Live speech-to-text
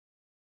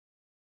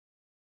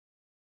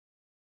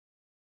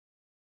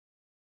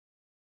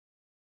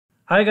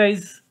Hi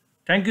guys,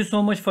 thank you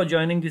so much for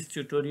joining this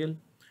tutorial.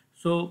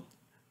 So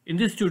in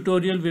this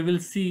tutorial we will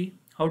see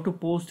how to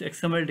post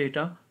XML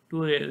data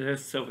to a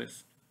REST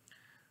service.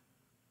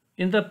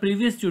 In the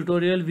previous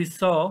tutorial we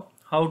saw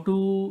how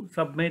to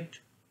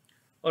submit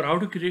or how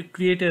to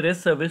create a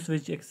REST service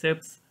which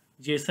accepts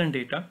JSON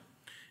data,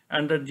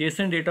 and the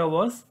JSON data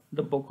was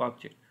the book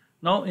object.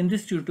 Now in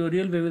this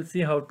tutorial we will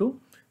see how to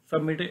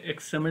submit a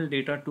XML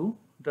data to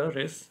the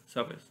REST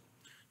service.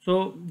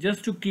 So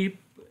just to keep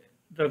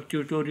the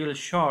tutorial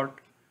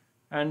short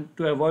and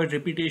to avoid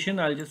repetition,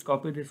 I'll just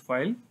copy this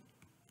file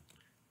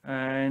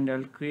and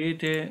I'll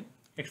create a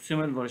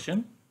XML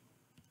version.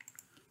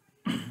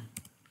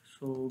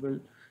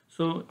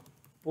 So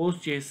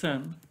post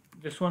JSON,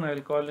 this one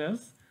I'll call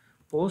as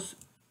post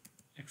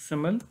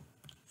XML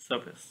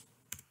service.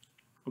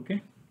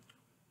 Okay,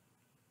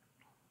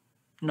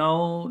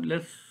 now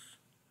let's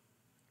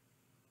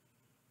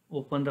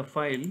open the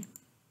file.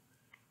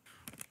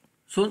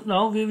 So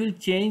now we will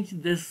change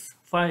this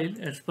file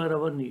as per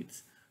our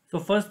needs. So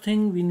first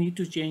thing we need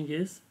to change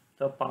is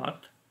the path.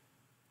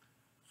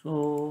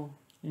 So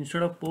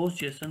instead of post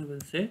JSON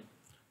we'll say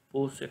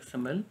post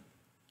XML,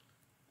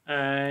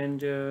 and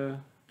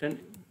then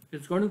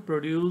it's going to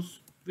produce,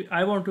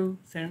 I want to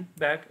send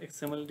back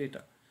XML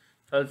data,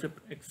 so I'll say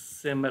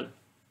XML.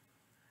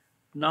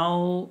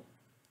 Now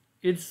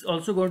it's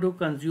also going to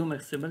consume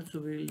XML, so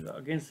we'll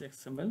again say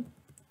XML,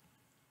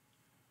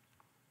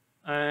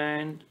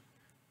 and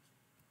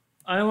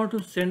I want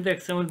to send the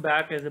XML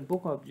back as a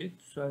book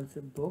object, so I'll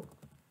say book.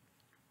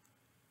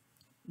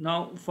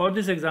 Now for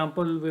this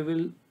example we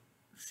will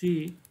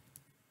see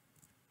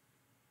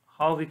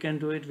how we can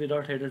do it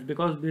without headers,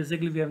 because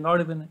basically we have not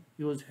even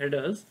used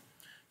headers.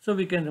 So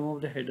we can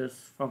remove the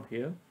headers from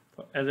here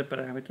as a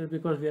parameter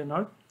because we are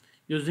not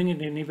using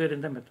it anywhere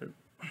in the method.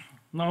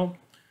 Now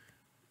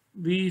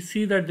we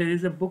see that there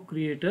is a book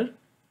creator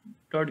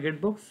dot get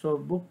book. So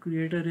book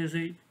creator is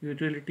a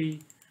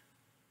utility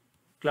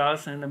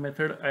class and a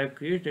method I have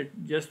created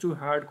just to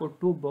hard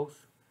code two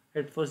books,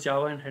 head first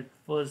Java and head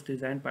first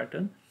design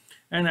pattern,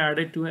 and add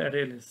it to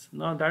array list.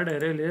 Now that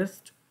array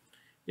list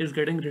is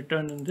getting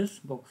returned in this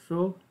book.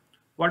 So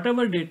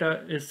whatever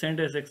data is sent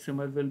as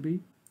XML will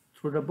be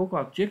through the book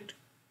object,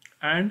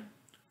 and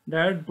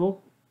that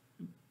book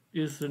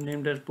is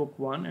named as book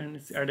 1 and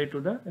it's added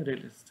to the array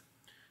list.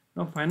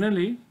 Now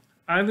finally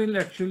I will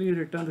actually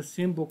return the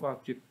same book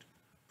object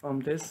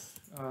from this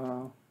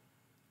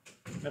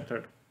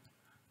method.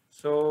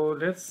 So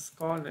let's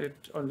call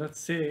it, or let's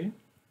say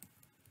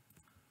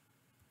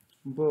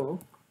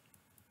book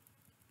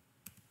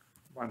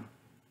 1.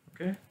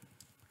 Okay,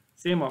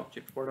 same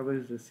object whatever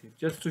is received,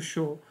 just to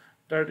show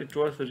that it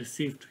was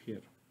received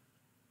here.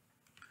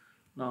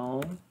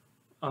 Now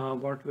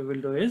what we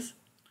will do is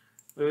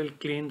we will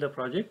clean the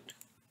project.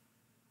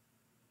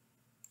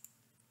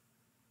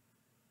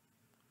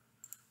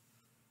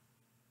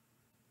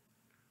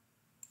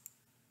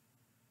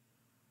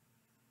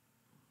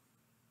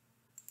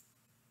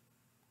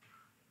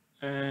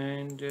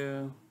 And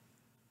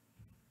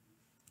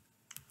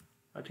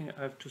I think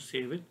I have to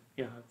save it.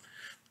 Yeah.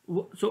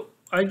 So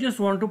I just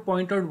want to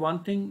point out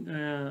one thing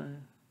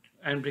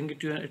and bring it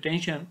to your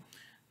attention,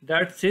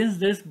 that since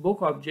this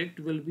book object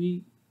will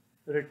be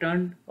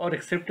returned or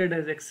accepted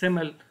as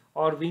XML,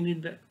 or we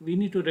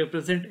need to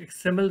represent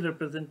XML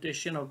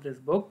representation of this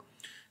book,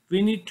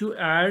 we need to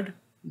add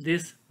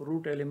this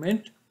root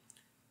element,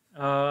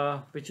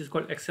 which is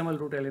called XML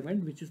root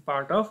element, which is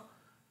part of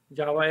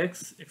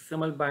JavaX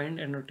XML bind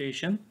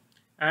annotation,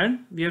 and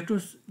we have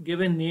to give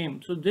a name.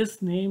 So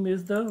this name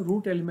is the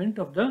root element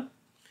of the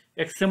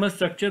XML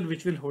structure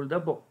which will hold the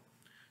book.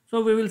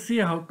 So we will see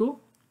how to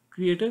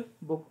create a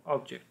book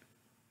object.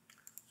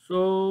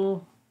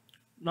 So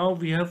now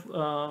we have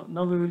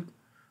now we will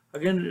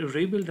again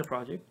rebuild the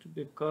project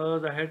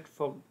because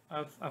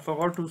I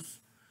forgot to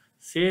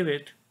save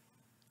it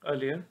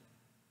earlier.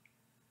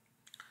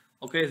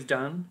 Okay, it's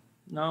done.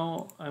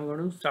 Now I'm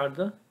going to start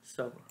the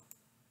server.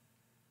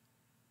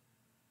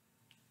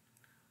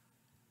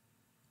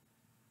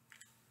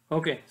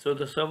 Okay, so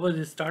the server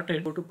is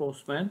started. Go to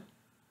Postman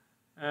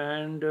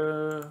and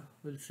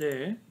we'll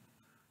say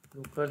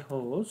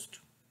localhost.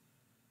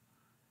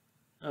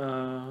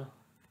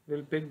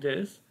 We'll pick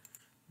this.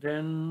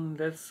 Then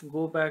let's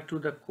go back to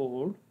the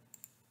code.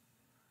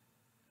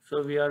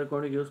 So we are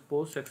going to use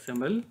post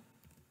XML.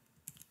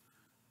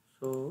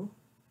 So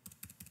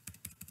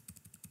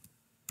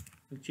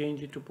we'll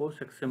change it to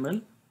post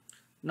XML.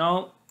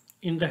 Now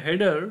in the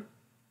header,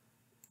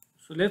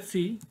 so let's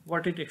see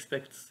what it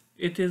expects.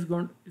 It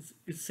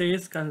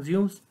says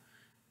consumes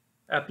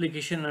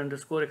application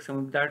underscore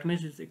XML. That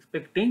means it's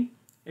expecting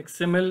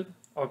XML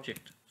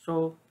object.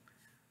 So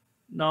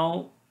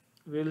now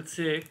we'll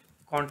say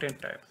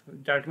content type.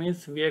 That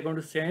means we are going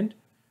to send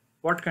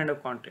what kind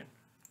of content.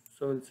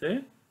 So we'll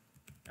say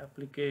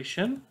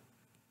application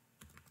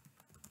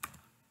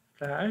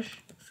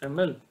slash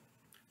XML.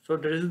 So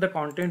this is the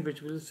content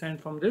which we'll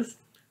send from this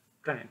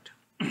client.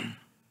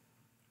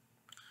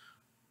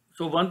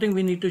 So one thing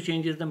we need to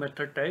change is the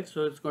method type.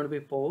 So it's going to be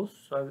post.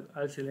 So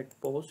I'll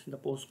select post in the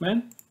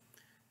postman.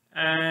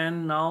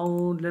 And now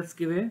let's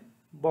give a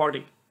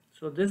body.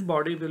 So this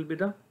body will be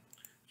the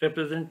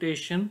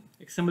representation,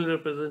 XML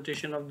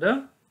representation of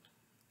the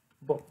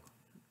book.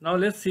 Now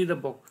let's see the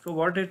book. So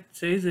what it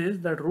says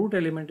is that root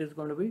element is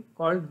going to be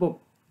called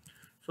book.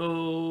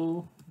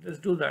 So let's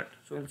do that.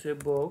 So we'll say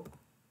book.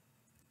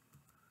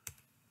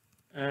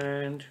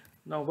 And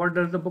now what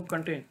does the book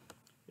contain?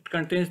 It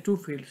contains two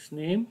fields,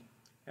 name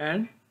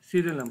and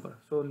serial number.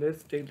 So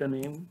let's take the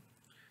name.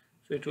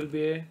 So it will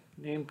be a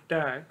name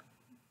tag.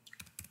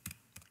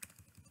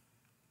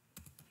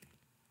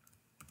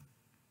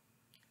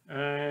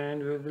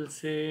 And we will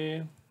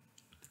say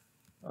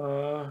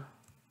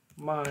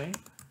my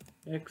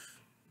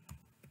experiments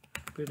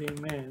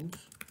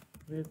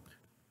with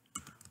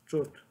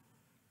truth.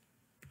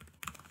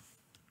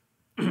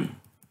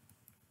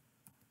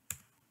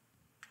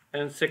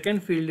 And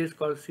second field is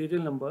called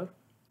serial number.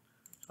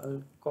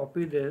 I'll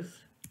copy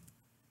this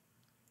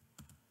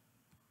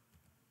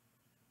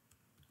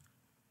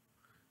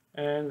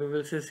and we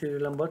will say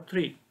serial number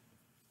 3.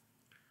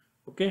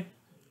 Okay,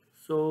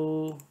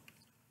 so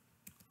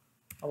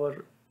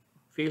our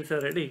fields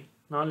are ready.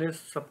 Now let's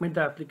submit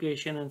the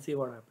application and see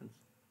what happens.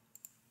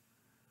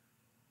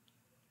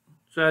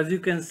 So as you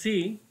can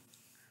see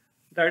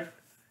that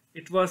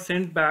it was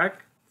sent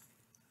back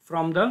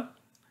from the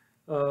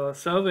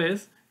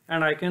service,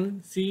 and I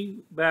can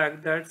see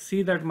back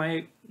that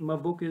my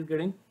book is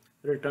getting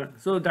returned.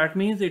 So that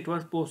means it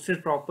was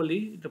posted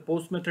properly. The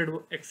post method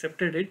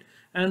accepted it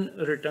and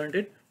returned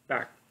it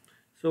back.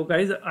 So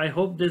guys, I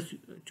hope this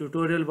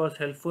tutorial was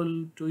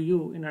helpful to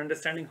you in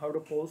understanding how to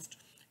post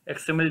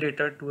XML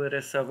data to a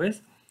REST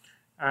service.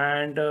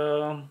 And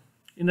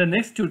in the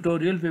next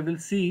tutorial, we will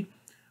see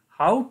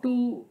how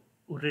to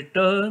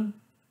return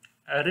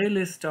array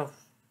list of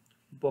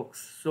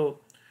books. So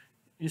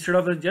instead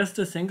of just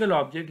a single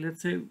object,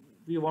 let's say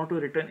we want to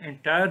return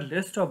entire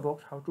list of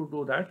books. How to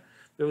do that,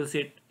 we will see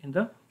it in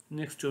the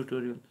next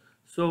tutorial.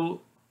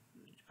 So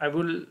I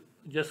will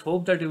just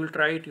hope that you will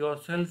try it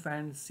yourself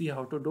and see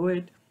how to do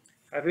it.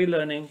 Happy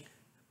learning.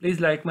 Please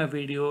like my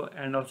video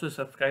and also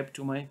subscribe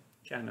to my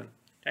channel.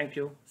 Thank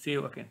you. See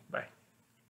you again. Bye.